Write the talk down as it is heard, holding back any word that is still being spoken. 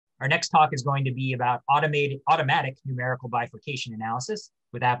Our next talk is going to be about automatic numerical bifurcation analysis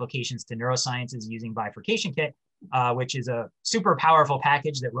with applications to neurosciences using BifurcationKit, which is a super powerful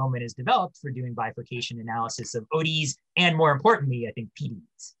package that Romain has developed for doing bifurcation analysis of ODs and, more importantly, I think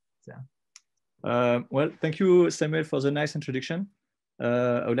PDs. So. Well, thank you, Samuel, for the nice introduction.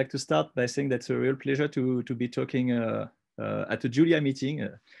 I would like to start by saying that it's a real pleasure to be talking at a Julia meeting,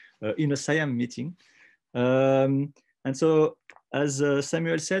 in a SIAM meeting. And so, as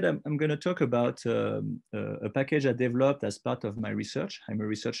Samuel said, I'm going to talk about a package I developed as part of my research. I'm a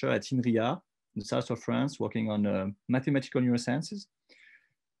researcher at Inria, in the south of France, working on mathematical neurosciences.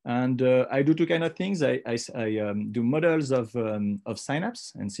 And I do two kinds of things. I do models of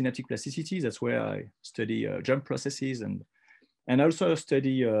synapse and synaptic plasticity. That's where I study jump processes and also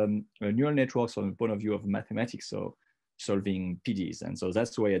study neural networks from the point of view of mathematics, so solving PDs. And so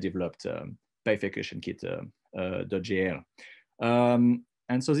that's why I developed BifurcationKit.jl. And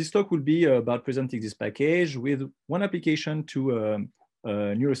so this talk will be about presenting this package with one application to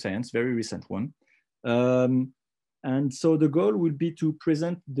neuroscience, very recent one. And so the goal will be to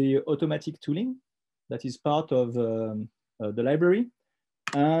present the automatic tooling that is part of the library,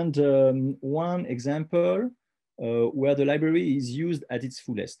 and one example where the library is used at its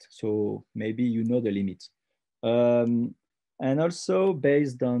fullest. So maybe you know the limit. And also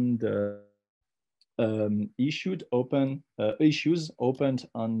based on the issues opened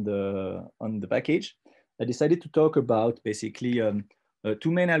on the package, I decided to talk about basically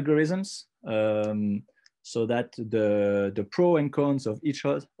two main algorithms, so that the pros and cons of each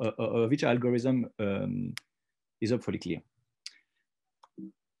algorithm is hopefully clear.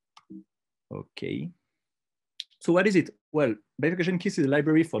 Okay. So what is it? Well, BifurcationKit is a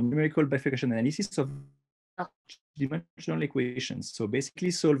library for numerical bifurcation analysis of dimensional equations. So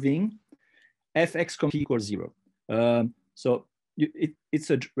basically solving fx p equals 0. So it's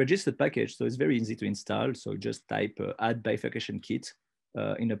a registered package, so it's very easy to install. So just type add BifurcationKit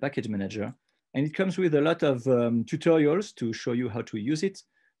in a package manager. And it comes with a lot of tutorials to show you how to use it,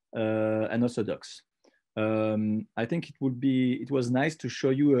 and also docs. I think it was nice to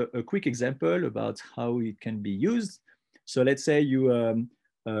show you a quick example about how it can be used. So let's say you,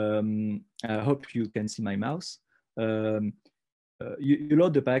 I hope you can see my mouse. You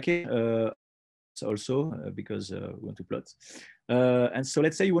load the package also because we want to plot. And so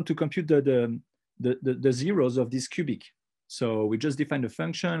let's say you want to compute the zeros of this cubic. So we just define the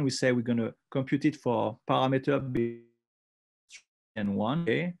function. We say we're going to compute it for parameter and 1.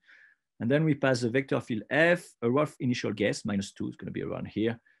 Okay. And then we pass the vector field f, a rough initial guess, -2 is going to be around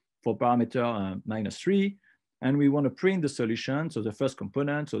here, for parameter -3. And we want to print the solution. So the first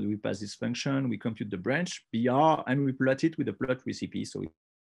component, so we pass this function, we compute the branch, BR, and we plot it with a plot recipe. So we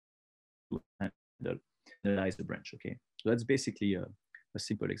analyze the branch. Okay. So that's basically a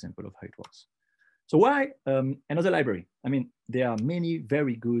simple example of how it works. So why another library? I mean, there are many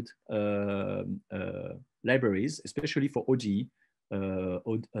very good libraries, especially for ODE.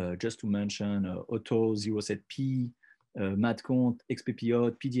 Just to mention Auto, 0set-P, MathCont,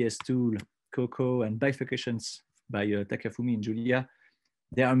 XPPO, PDS Tool, Coco, and Bifurcations by Takafumi and Julia.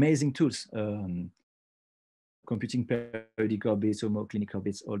 They are amazing tools. Computing periodic orbits, homoclinic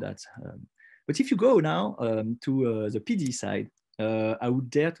orbits, all that. But if you go now to the PD side, I would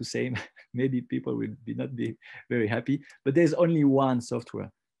dare to say, maybe people will not be very happy, but there's only one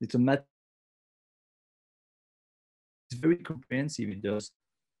software. It's a math. It's very comprehensive. It does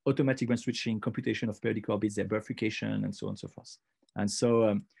automatic grand switching, computation of periodic orbits, their bifurcation, and so on and so forth. And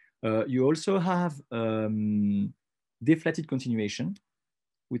so you also have deflated continuation,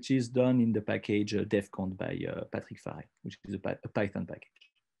 which is done in the package defcont by Patrick Farré, which is a Python package.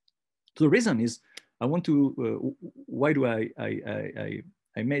 So the reason is, I want to, why do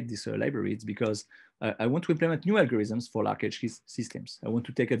I made this library? It's because I want to implement new algorithms for large edge systems. I want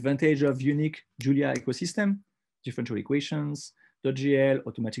to take advantage of unique Julia ecosystem, differential equations, .gl,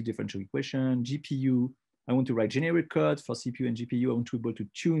 automatic differential equation, GPU. I want to write generic code for CPU and GPU. I want to be able to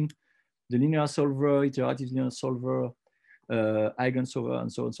tune the linear solver, iterative linear solver, eigen solver,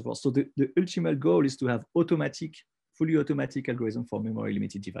 and so on and so forth. So the ultimate goal is to have automatic, fully automatic algorithm for memory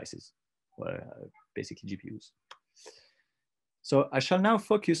limited devices, basically GPUs. So I shall now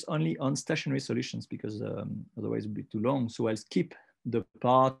focus only on stationary solutions because otherwise it would be too long. So I'll skip the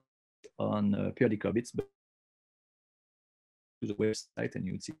part on periodic orbits, but to the website and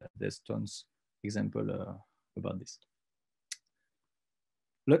you would see that there's tons example about this.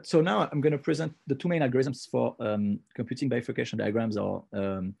 So now I'm going to present the two main algorithms for computing bifurcation diagrams or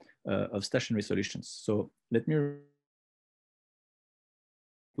of stationary solutions. So let me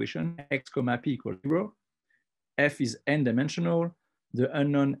equation x comma p equals 0. F is n dimensional. The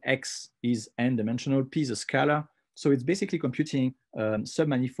unknown X is n-dimensional, P is a scalar. So it's basically computing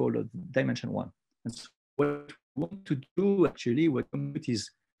submanifold of dimension 1. And so what we want to do actually, what we compute is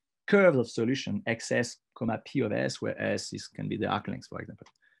curves of solution xs, comma p of s, where s can be the arc length, for example.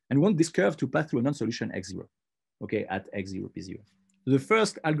 And we want this curve to pass through a non-solution x0, okay, at x0, p0. The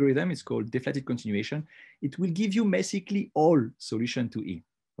first algorithm is called deflated continuation. It will give you basically all solution to E,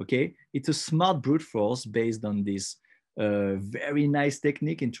 okay? It's a smart brute force based on this very nice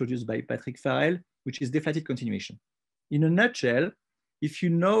technique introduced by Patrick Farrell, which is deflated continuation. In a nutshell, if you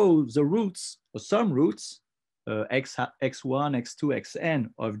know the roots or some roots, x1, x2, xn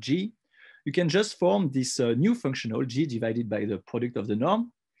of G, you can just form this new functional G divided by the product of the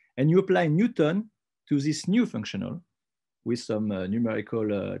norm, and you apply Newton to this new functional with some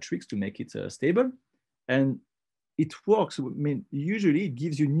numerical tricks to make it stable. And it works. I mean, usually it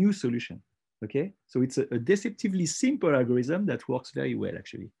gives you new solution, okay? So it's a deceptively simple algorithm that works very well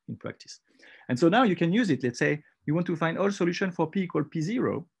actually in practice. And so now you can use it. Let's say you want to find all solution for P equal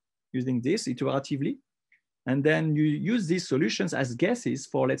P0 using this iteratively. And then you use these solutions as guesses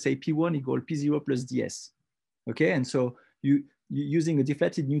for, let's say, P1 equal P0 plus ds, okay? And so you using a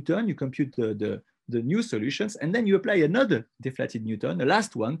deflated Newton, you compute the new solutions, and then you apply another deflated Newton, the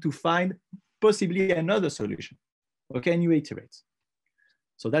last one, to find possibly another solution, okay, and you iterate.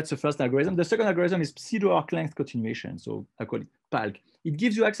 So that's the first algorithm. The second algorithm is pseudo arc length continuation, so I call it PALC. It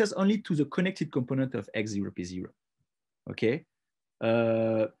gives you access only to the connected component of x0, p0, okay?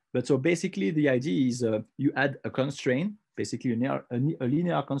 But so basically the idea is you add a constraint, basically a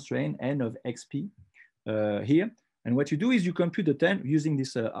linear constraint, n of xp here. And what you do is you compute the using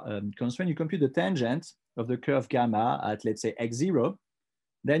this constraint, you compute the tangent of the curve gamma at, let's say, x0.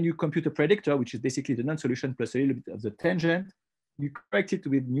 Then you compute a predictor, which is basically the non-solution plus a little bit of the tangent. You correct it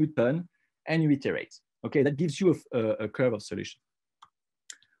with Newton and you iterate. Okay, that gives you a curve of solution.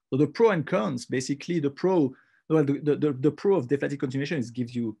 So the pro and cons, basically the pro, well, the pro of deflated continuation is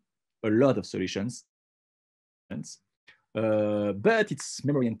gives you a lot of solutions, but it's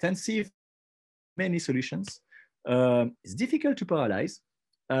memory intensive, many solutions. It's difficult to parallelize,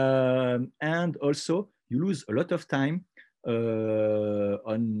 and also you lose a lot of time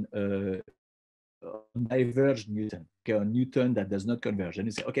on diverged Newton, okay, on Newton that does not converge. And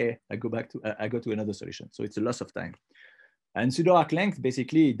you say, okay, I go to another solution. So it's a loss of time. And pseudo arc length,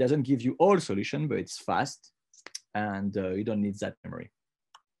 basically, it doesn't give you all solution, but it's fast, and you don't need that memory.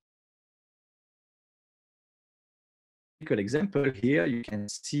 Example here, you can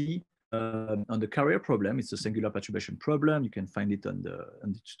see on the carrier problem, it's a singular perturbation problem. You can find it on the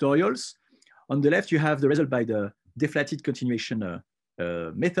tutorials. On the left, you have the result by the deflated continuation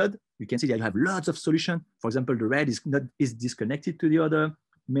method. You can see that you have lots of solution. For example, the red is disconnected to the other.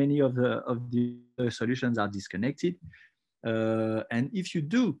 Many of the solutions are disconnected. And if you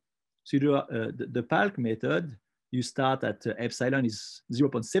do the PALC method, you start at epsilon is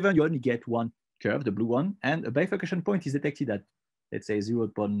 0.7. You only get one curve, the blue one, and a bifurcation point is detected at, let's say,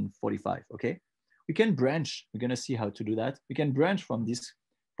 0.45, okay? We can branch, we're gonna see how to do that. We can branch from this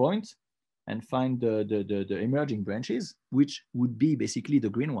point and find the emerging branches, which would be basically the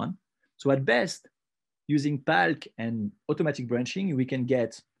green one. So at best, using PALC and automatic branching, we can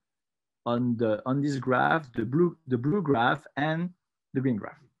get on this graph, the blue graph and the green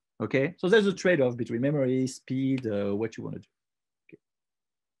graph, okay? So there's a trade-off between memory, speed, what you wanna do.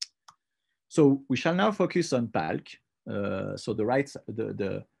 So we shall now focus on PALC. So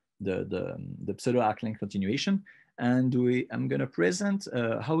the pseudo arc length continuation, and I'm going to present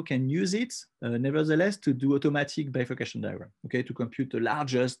how we can use it, nevertheless, to do automatic bifurcation diagram. Okay, to compute the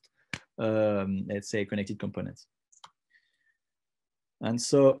largest, let's say, connected components. And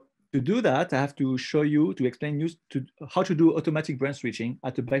so to do that, I have to show you, to explain you how to do automatic branch switching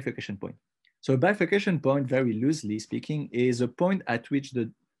at a bifurcation point. So a bifurcation point, very loosely speaking, is a point at which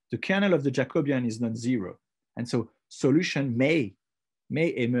the kernel of the Jacobian is non-zero. And so solution may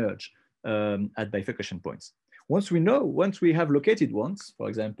emerge at bifurcation points. Once we have located ones, for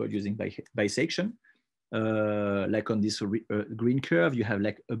example, using bisection, like on this green curve, you have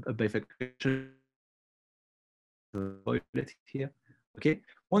like a bifurcation here, okay?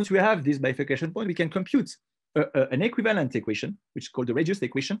 Once we have this bifurcation point, we can compute an equivalent equation, which is called the reduced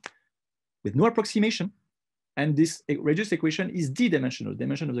equation, with no approximation. And this reduced equation is d-dimensional,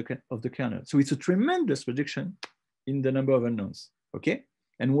 dimension of the kernel. So it's a tremendous reduction in the number of unknowns, okay?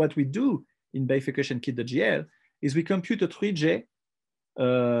 And what we do in BifurcationKit.jl is we compute a 3J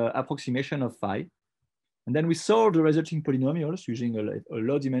approximation of phi, and then we solve the resulting polynomials using a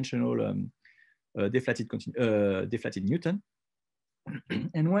low-dimensional deflated Newton.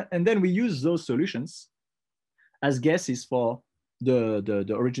 And then we use those solutions as guesses for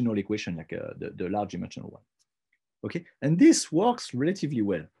the original equation, like the large dimensional one. Okay, and this works relatively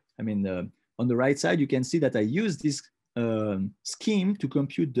well. I mean, on the right side, you can see that I use this scheme to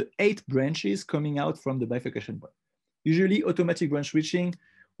compute the 8 branches coming out from the bifurcation point. Usually, automatic branch switching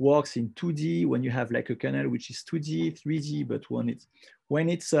works in 2D when you have like a canal which is 2D, 3D, but when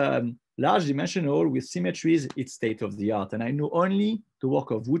it's large dimensional with symmetries, it's state of the art. And I know only the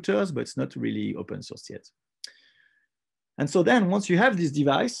work of Wouters, but it's not really open source yet. And so then once you have this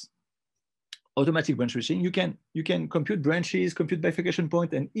device, automatic branch switching, you can compute branches, compute bifurcation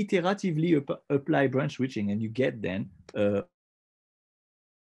point, and iteratively apply branch switching, and you get then a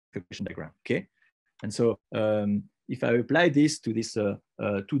bifurcation diagram, okay? And so if I apply this to this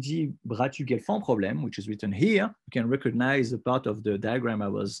 2D Bratu-Gelfand problem, which is written here, you can recognize a part of the diagram I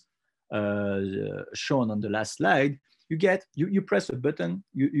was shown on the last slide. You press a button,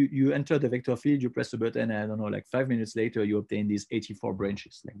 you enter the vector field, you press a button, and I don't know, like 5 minutes later, you obtain these 84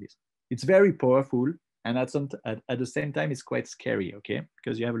 branches like this. It's very powerful, and at the same time, it's quite scary, okay?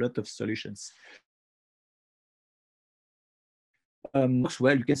 Because you have a lot of solutions.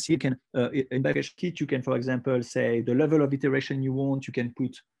 Well, you can see, in BifurcationKit, you can, for example, say the level of iteration you want. You can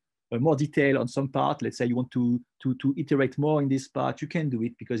put more detail on some part. Let's say you want to iterate more in this part. You can do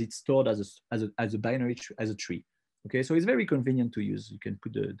it because it's stored as a binary, as a tree. Okay, so it's very convenient to use. You can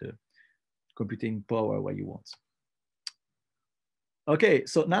put the computing power where you want. Okay,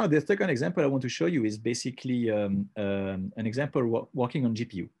 so now the second example I want to show you is basically an example working on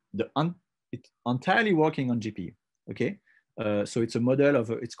GPU. It's entirely working on GPU, okay? So it's a model of,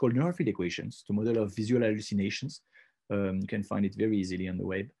 it's called neural equations, the model of visual hallucinations. You can find it very easily on the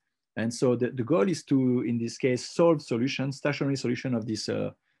web. And so the goal is to, in this case, solve solutions, stationary solution of this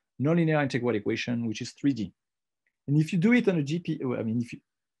nonlinear integral equation, which is 3D. And if you do it on a GPU, I mean,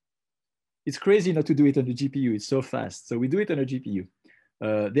 it's crazy not to do it on the GPU, it's so fast. So we do it on a GPU.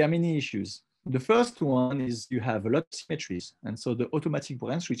 There are many issues. The first one is you have a lot of symmetries. And so the automatic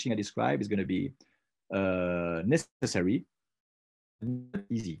branch switching I described is going to be necessary, not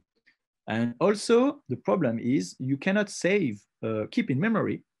easy. And also the problem is you cannot keep in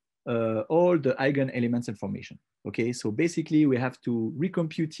memory all the eigen elements information. Okay, so basically we have to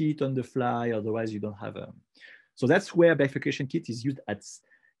recompute it on the fly, otherwise you don't have a. So that's where BifurcationKit is used at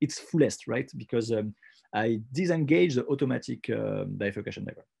its fullest, right? Because I disengage the automatic bifurcation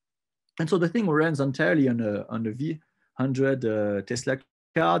diagram. And so the thing runs entirely on a V100 Tesla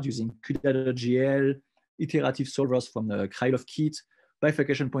card using CUDA.jl, iterative solvers from the Krylov-Kit,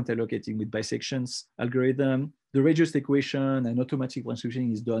 bifurcation point allocating with bisections algorithm. The radius equation and automatic branch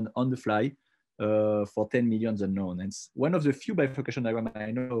switching is done on the fly for 10 million unknown. And it's one of the few bifurcation diagrams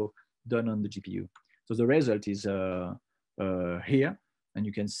I know done on the GPU. So the result is here. And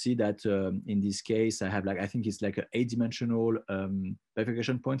you can see that in this case, I have I think it's like an 8-dimensional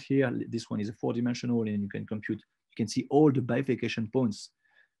bifurcation point here. This one is a 4-dimensional, and you can see all the bifurcation points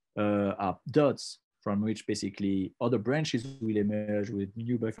are dots from which basically other branches will emerge with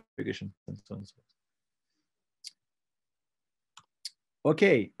new bifurcation and so on and so forth.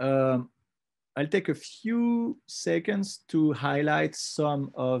 Okay, I'll take a few seconds to highlight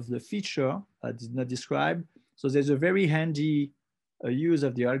some of the feature I did not describe. So there's a very handy use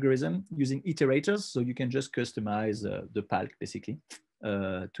of the algorithm using iterators. So you can just customize the PALC basically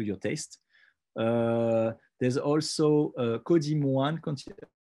to your taste. There's also CODIM1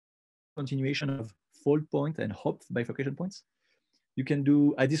 continuation of fold point and hop bifurcation points. You can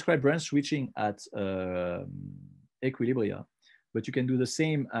do, I describe branch switching at equilibria, but you can do the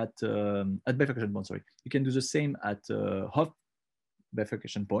same at bifurcation point, sorry. You can do the same at hop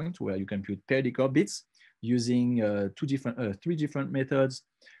bifurcation point where you compute periodic orbits using 3 different methods,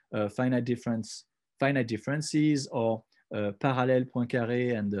 finite differences, or parallel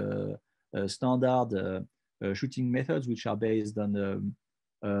Poincaré and standard shooting methods, which are based on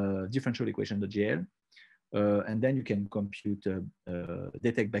the differential equation.jl. And then you can compute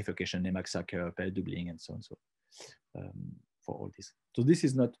detect bifurcation, Emax period doubling, and so on. So for all this. So this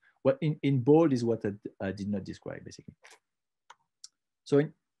is not what in bold is what I did not describe basically. So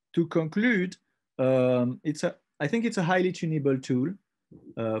to conclude, I think it's a highly tunable tool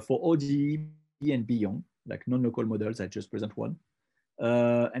for ODE and beyond, like non-local models. I just present one.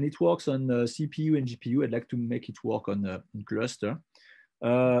 And it works on CPU and GPU. I'd like to make it work on cluster.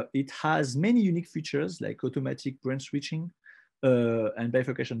 It has many unique features like automatic branch switching and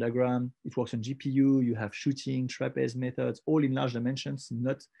bifurcation diagram. It works on GPU. You have shooting, trapeze methods, all in large dimensions.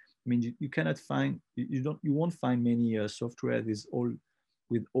 Not, I mean, you cannot find, you won't find many software with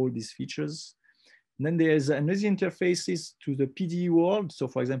all these features. And then there's an easy interfaces to the PDE world. So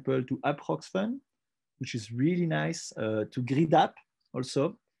for example, to AppRoxFun, which is really nice, to grid app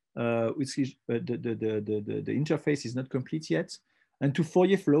also, which is the interface is not complete yet, and to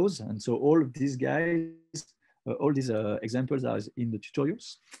Fourier flows. And so all of these guys, all these examples are in the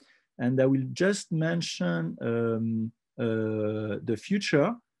tutorials. And I will just mention the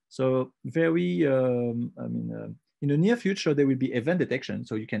future. So very, in the near future, there will be event detection.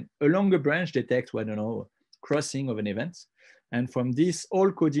 So you can along a branch detect, I don't know, crossing of an event. And from this, all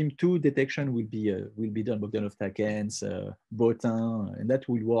CODIM2 detection will be done Bogdanov-Takens, Botin, and that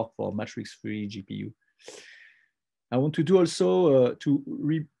will work for matrix-free GPU. I want to do also to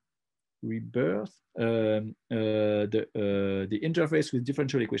rebirth the interface with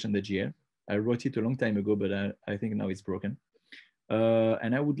differential equation.jl. I wrote it a long time ago, but I think now it's broken.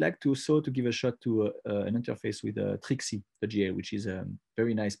 And I would like to also to give a shot to an interface with Trixie.jl, which is a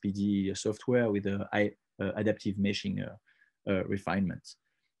very nice PD software with adaptive meshing refinement.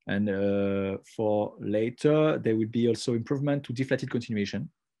 And for later, there will be also improvement to deflated continuation.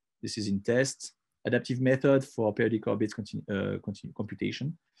 This is in test. Adaptive method for periodic orbits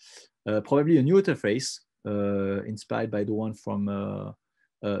computation. Probably a new interface inspired by the one from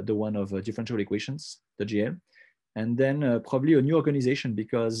the one of differential equations.jl. And then probably a new organization,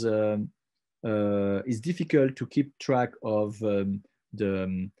 because it's difficult to keep track of the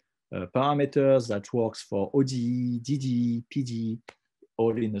parameters that works for ODE, DDE, PD,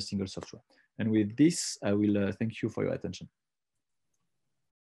 all in a single software. And with this, I will thank you for your attention.